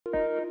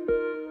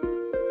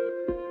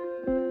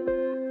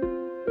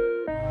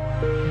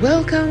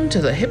Welcome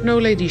to the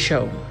Hypnolady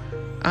Show.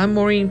 I'm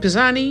Maureen,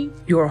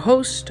 your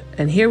host,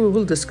 and here we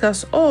will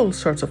discuss all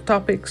sorts of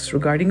topics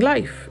regarding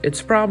life, its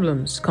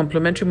problems,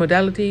 complementary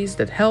modalities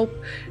that help,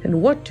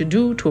 and what to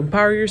do to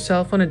empower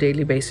yourself on a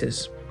daily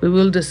basis. We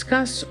will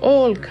discuss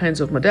all kinds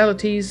of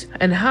modalities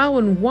and how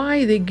and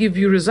why they give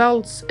you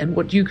results and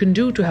what you can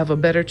do to have a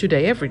better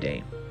today every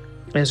day.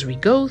 As we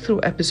go through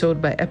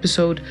episode by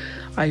episode,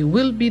 I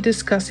will be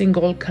discussing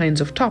all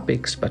kinds of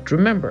topics, but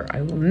remember,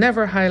 I will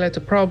never highlight a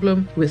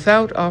problem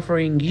without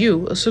offering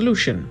you a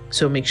solution.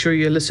 So make sure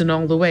you listen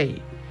all the way.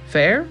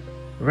 Fair?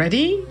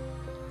 Ready?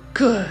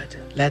 Good.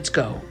 Let's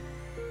go.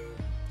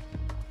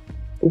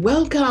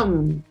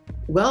 Welcome.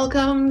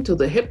 Welcome to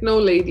the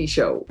Hypnolady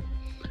Show.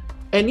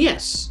 And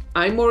yes,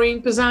 I'm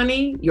Maureen,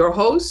 your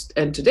host,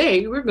 and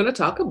today we're going to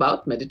talk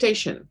about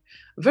meditation.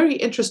 Very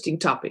interesting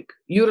topic,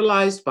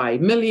 utilized by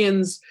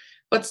millions,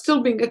 but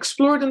still being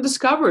explored and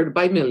discovered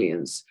by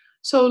millions.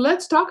 So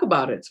let's talk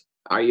about it.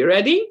 Are you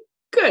ready?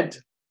 Good.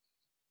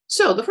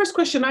 So the first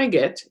question I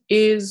get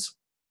is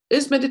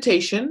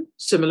meditation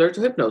similar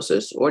to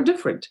hypnosis or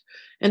different?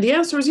 And the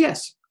answer is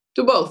yes,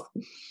 to both.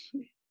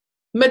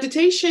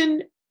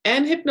 Meditation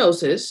and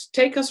hypnosis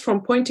take us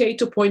from point A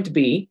to point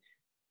B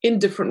in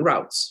different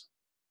routes.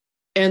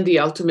 And the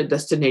ultimate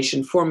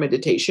destination for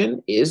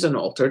meditation is an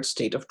altered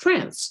state of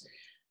trance.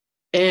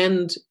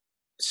 And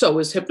so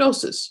is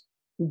hypnosis,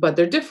 but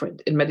they're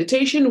different. In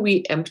meditation,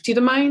 we empty the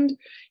mind.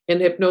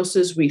 In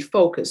hypnosis, we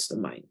focus the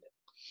mind.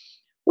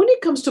 When it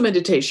comes to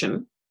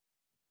meditation,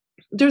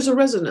 there's a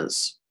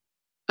resonance.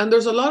 And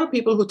there's a lot of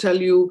people who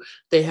tell you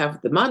they have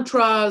the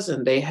mantras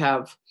and they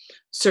have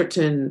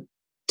certain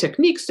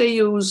techniques they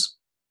use.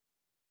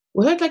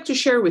 What I'd like to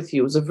share with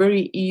you is a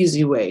very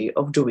easy way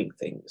of doing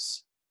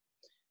things.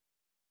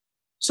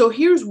 So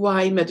here's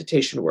why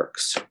meditation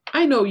works.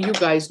 I know you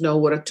guys know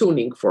what a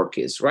tuning fork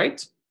is,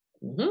 right?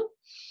 Mm-hmm.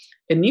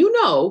 And you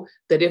know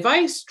that if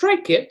I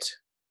strike it,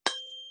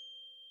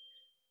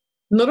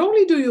 not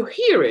only do you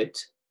hear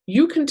it,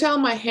 you can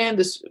tell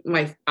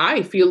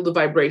I feel the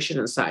vibration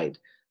inside.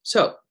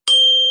 So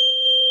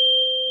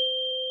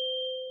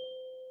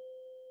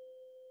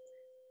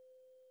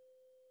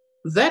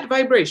that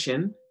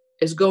vibration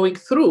is going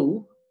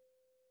through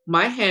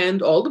my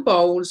hand, all the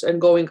bones, and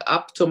going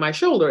up to my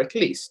shoulder at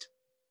least.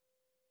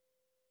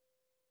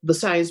 The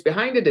science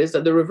behind it is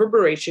that the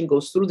reverberation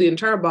goes through the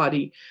entire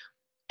body,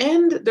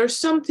 and there's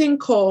something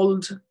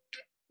called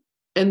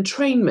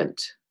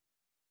entrainment.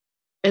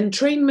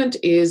 Entrainment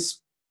is,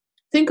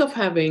 think of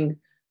having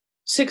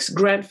 6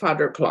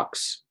 grandfather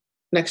clocks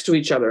next to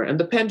each other, and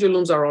the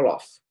pendulums are all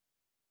off.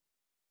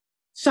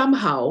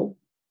 Somehow,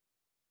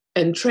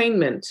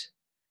 entrainment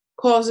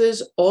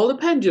causes all the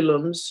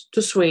pendulums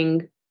to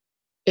swing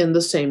in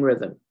the same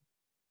rhythm.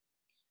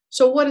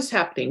 So what is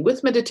happening?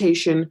 With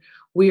meditation,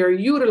 we are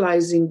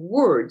utilizing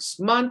words,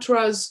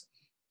 mantras,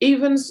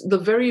 even the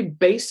very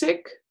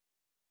basic,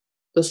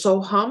 the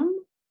soham,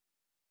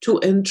 to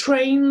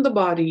entrain the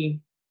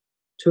body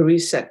to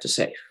reset to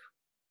safe,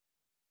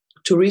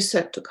 to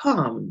reset to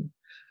calm,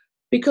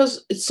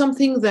 because it's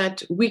something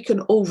that we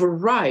can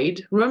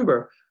override.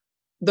 Remember,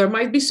 there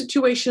might be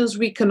situations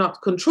we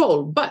cannot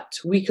control, but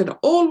we can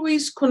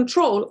always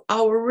control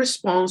our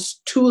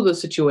response to the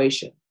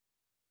situation.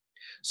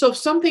 So if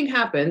something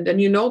happened and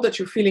you know that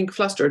you're feeling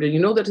flustered and you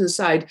know that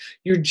inside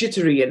you're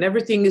jittery and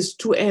everything is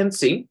too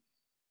antsy,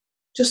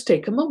 just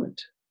take a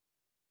moment.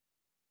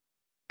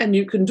 And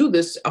you can do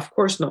this, of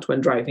course, not when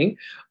driving,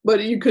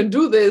 but you can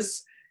do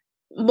this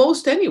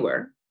most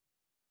anywhere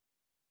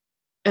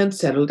and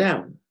settle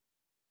down.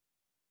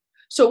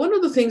 So one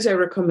of the things I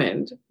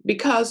recommend,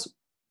 because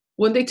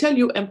when they tell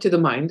you empty the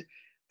mind,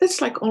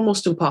 that's like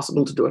almost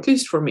impossible to do. At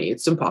least for me,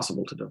 it's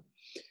impossible to do.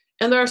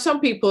 And there are some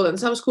people and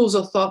some schools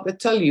of thought that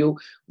tell you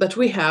that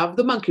we have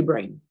the monkey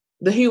brain,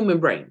 the human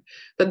brain,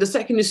 that the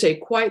second you say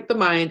quiet the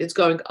mind, it's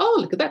going, oh,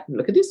 look at that, and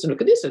look at this, and look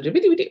at this,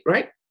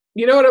 right?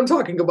 You know what I'm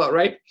talking about,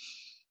 right?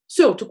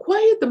 So to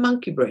quiet the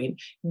monkey brain,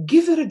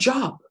 give it a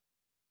job.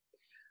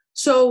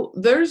 So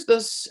there's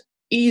this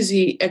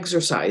easy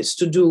exercise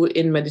to do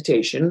in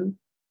meditation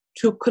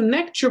to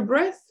connect your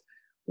breath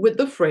with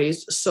the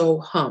phrase so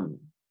hum.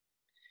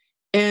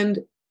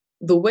 And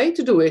the way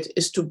to do it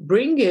is to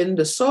bring in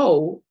the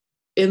so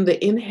in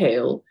the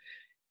inhale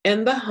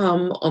and the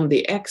hum on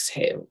the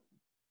exhale.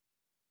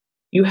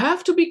 You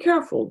have to be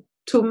careful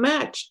to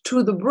match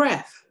to the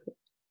breath,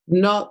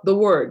 not the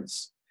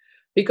words.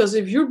 Because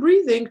if you're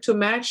breathing to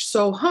match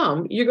so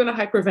hum, you're going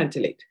to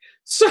hyperventilate.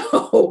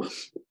 So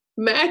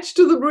match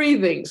to the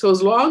breathing. So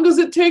as long as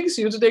it takes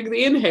you to take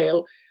the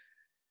inhale,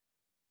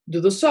 do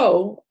the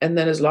so, and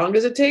then as long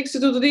as it takes you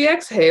to do the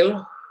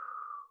exhale,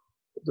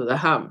 do the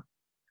hum.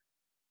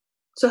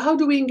 So how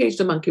do we engage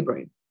the monkey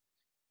brain?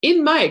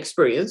 In my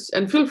experience,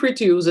 and feel free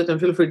to use it and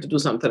feel free to do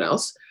something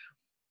else.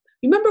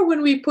 Remember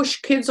when we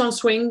push kids on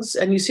swings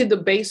and you see the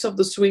base of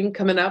the swing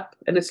coming up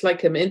and it's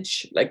like an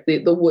inch, like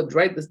the wood,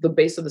 right? The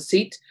base of the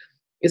seat,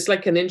 it's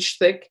like an inch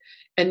thick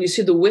and you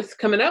see the width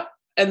coming up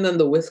and then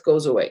the width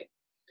goes away.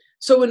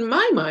 So in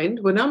my mind,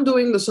 when I'm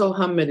doing the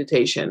Soham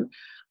meditation,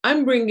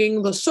 I'm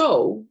bringing the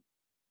so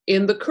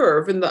in the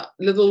curve, in the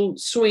little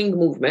swing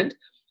movement.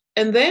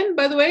 And then,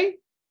 by the way,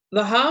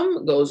 the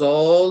hum goes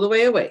all the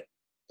way away.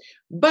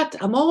 But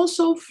I'm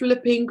also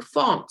flipping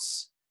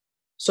fonts.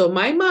 So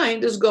my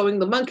mind is going,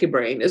 the monkey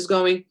brain is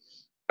going,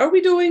 are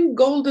we doing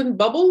golden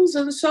bubbles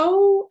and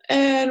so?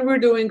 And we're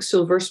doing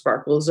silver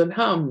sparkles and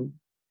hum.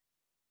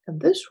 And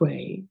this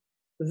way,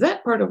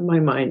 that part of my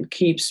mind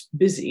keeps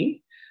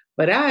busy,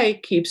 but I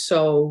keep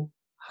so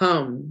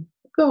hum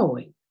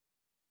going.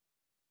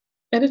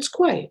 And it's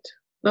quiet.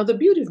 Now, the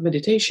beauty of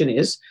meditation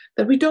is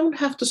that we don't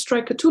have to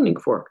strike a tuning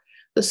fork.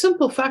 The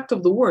simple fact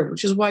of the word,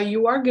 which is why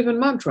you are given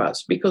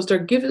mantras, because they're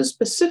given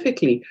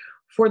specifically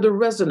for the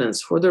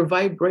resonance, for their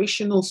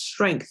vibrational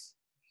strength.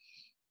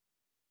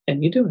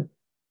 And you do it.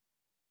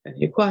 And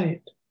you're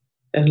quiet.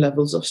 And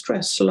levels of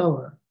stress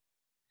lower.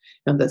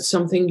 And that's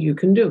something you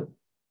can do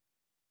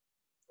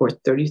for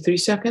 33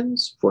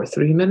 seconds, for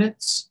 3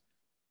 minutes.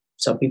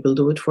 Some people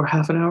do it for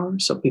half an hour.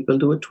 Some people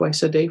do it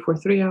twice a day for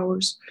 3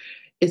 hours.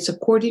 It's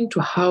according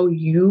to how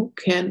you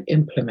can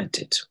implement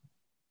it.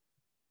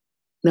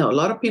 Now, a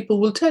lot of people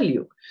will tell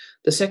you,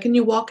 the second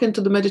you walk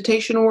into the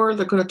meditation world,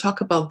 they're going to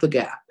talk about the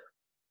gap.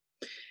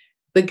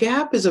 The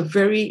gap is a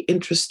very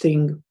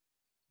interesting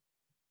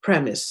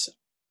premise.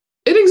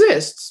 It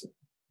exists.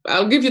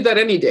 I'll give you that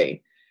any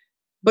day.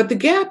 But the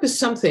gap is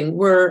something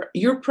where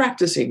you're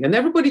practicing, and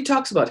everybody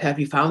talks about, have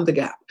you found the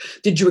gap?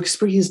 Did you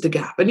experience the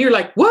gap? And you're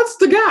like, what's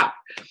the gap?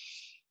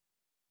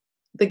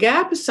 The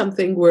gap is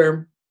something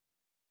where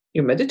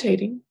you're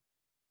meditating.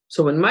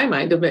 So in my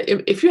mind,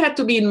 if you had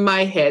to be in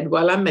my head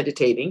while I'm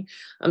meditating,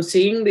 I'm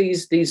seeing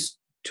these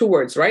two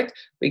words, right?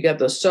 We got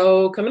the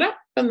so coming up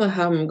and the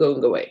hum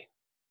going away.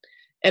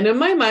 And in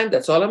my mind,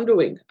 that's all I'm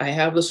doing. I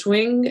have the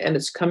swing and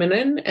it's coming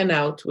in and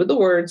out with the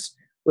words,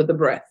 with the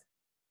breath.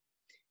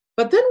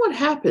 But then what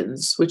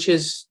happens, which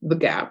is the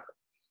gap,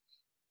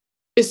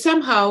 is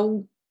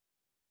somehow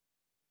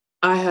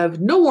I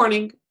have no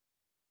warning.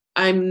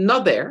 I'm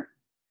not there.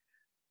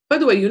 By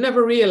the way, you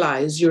never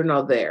realize you're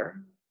not there.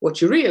 What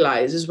you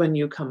realize is when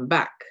you come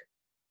back.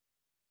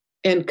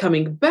 And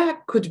coming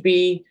back could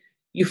be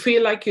you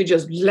feel like you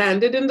just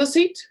landed in the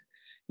seat.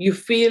 You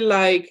feel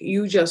like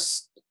you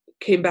just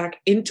came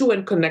back into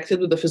and connected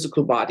with the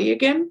physical body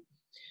again.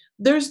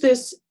 There's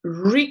this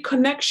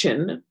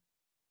reconnection.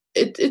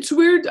 It's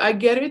weird. I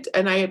get it.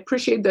 And I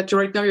appreciate that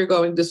right now you're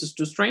going, this is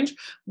too strange.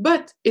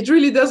 But it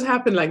really does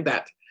happen like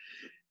that.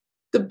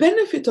 The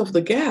benefit of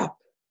the gap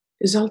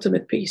is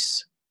ultimate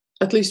peace,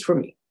 at least for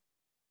me.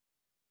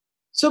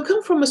 So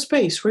come from a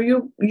space where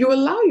you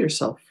allow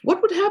yourself.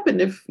 What would happen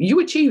if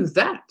you achieve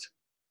that?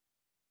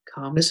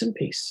 Calmness and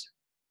peace.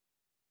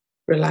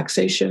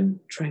 Relaxation,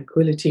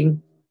 tranquility,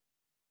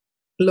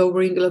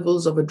 lowering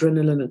levels of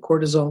adrenaline and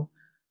cortisol.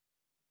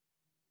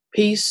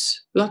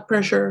 Peace, blood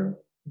pressure,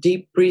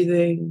 deep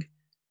breathing,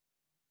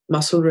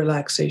 muscle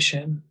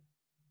relaxation.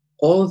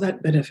 All of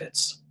that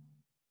benefits.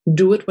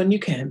 Do it when you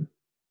can.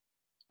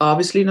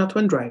 Obviously not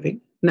when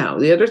driving. Now,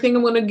 the other thing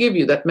I'm going to give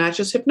you that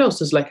matches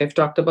hypnosis, like I've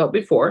talked about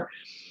before,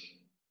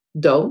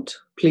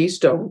 please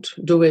don't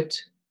do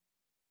it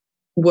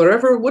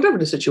whatever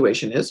the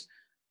situation is.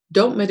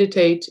 Don't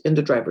meditate in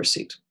the driver's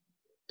seat.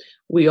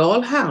 We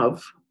all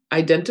have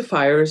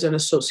identifiers and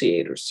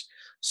associators.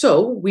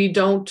 So we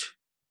don't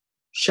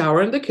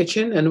shower in the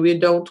kitchen and we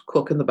don't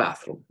cook in the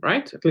bathroom,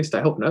 right? At least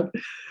I hope not.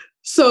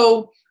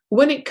 So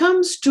when it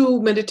comes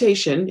to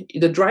meditation,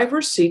 the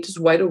driver's seat is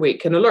wide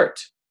awake and alert.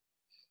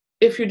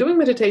 If you're doing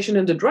meditation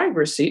in the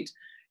driver's seat,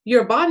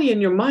 your body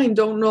and your mind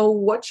don't know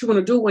what you want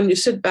to do when you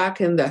sit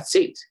back in that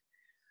seat.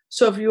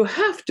 So if you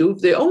have to, if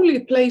the only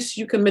place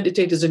you can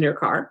meditate is in your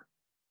car,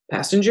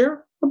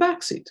 passenger or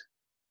back seat,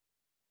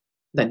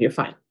 then you're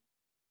fine.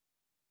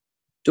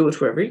 Do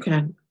it wherever you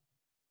can.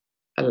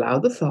 Allow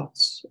the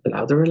thoughts,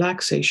 allow the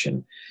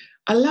relaxation,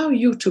 allow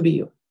you to be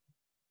you.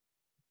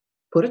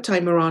 Put a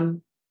timer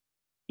on.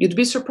 You'd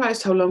be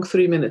surprised how long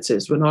 3 minutes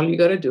is when all you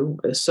got to do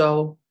is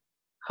so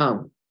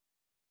hum.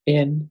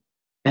 In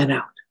and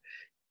out,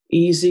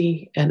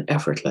 easy and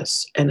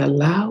effortless, and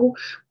allow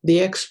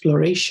the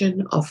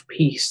exploration of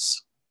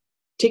peace.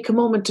 Take a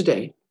moment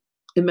today.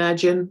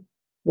 Imagine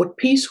what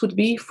peace would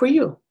be for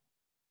you.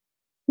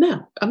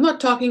 Now, I'm not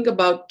talking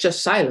about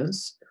just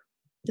silence.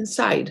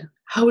 Inside,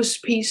 how is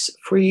peace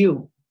for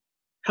you?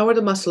 How are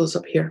the muscles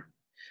up here?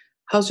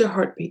 How's your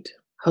heartbeat?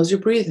 How's your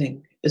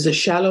breathing? Is it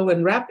shallow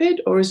and rapid,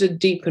 or is it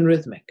deep and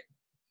rhythmic?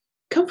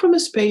 Come from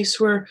a space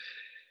where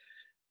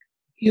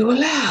you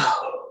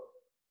allow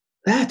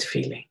that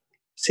feeling.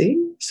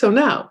 See? So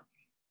now,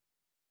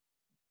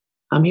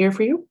 I'm here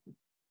for you.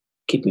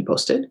 Keep me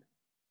posted.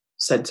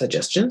 Send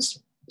suggestions.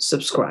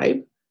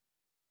 Subscribe.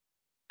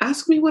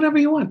 Ask me whatever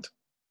you want.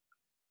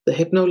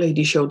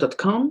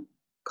 thehypnoladyshow.com.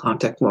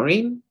 Contact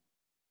Maureen.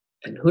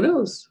 And who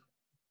knows?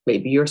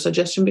 Maybe your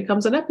suggestion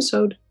becomes an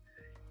episode.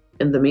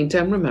 In the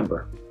meantime,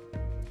 remember,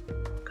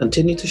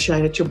 continue to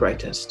shine at your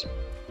brightest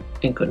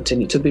and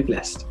continue to be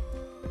blessed.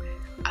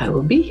 I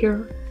will be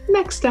here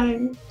next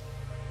time.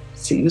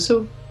 See you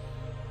soon.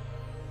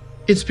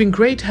 It's been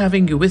great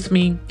having you with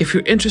me. If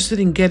you're interested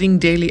in getting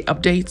daily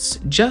updates,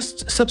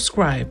 just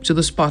subscribe to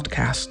this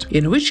podcast,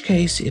 in which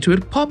case it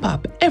will pop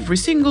up every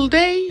single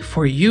day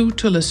for you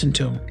to listen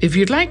to. If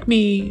you'd like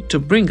me to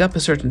bring up a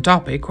certain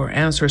topic or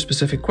answer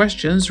specific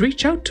questions,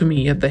 reach out to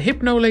me at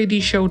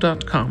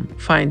thehypnoladyshow.com.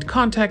 Find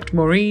Contact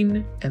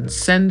Maureen and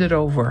send it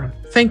over.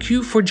 Thank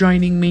you for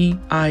joining me.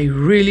 I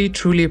really,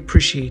 truly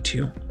appreciate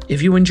you.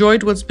 If you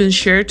enjoyed what's been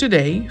shared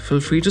today, feel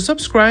free to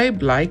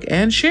subscribe, like,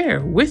 and share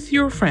with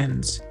your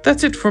friends.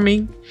 That's it for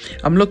me.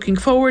 I'm looking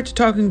forward to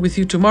talking with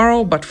you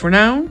tomorrow, but for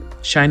now,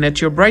 shine at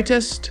your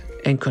brightest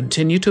and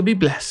continue to be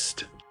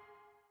blessed.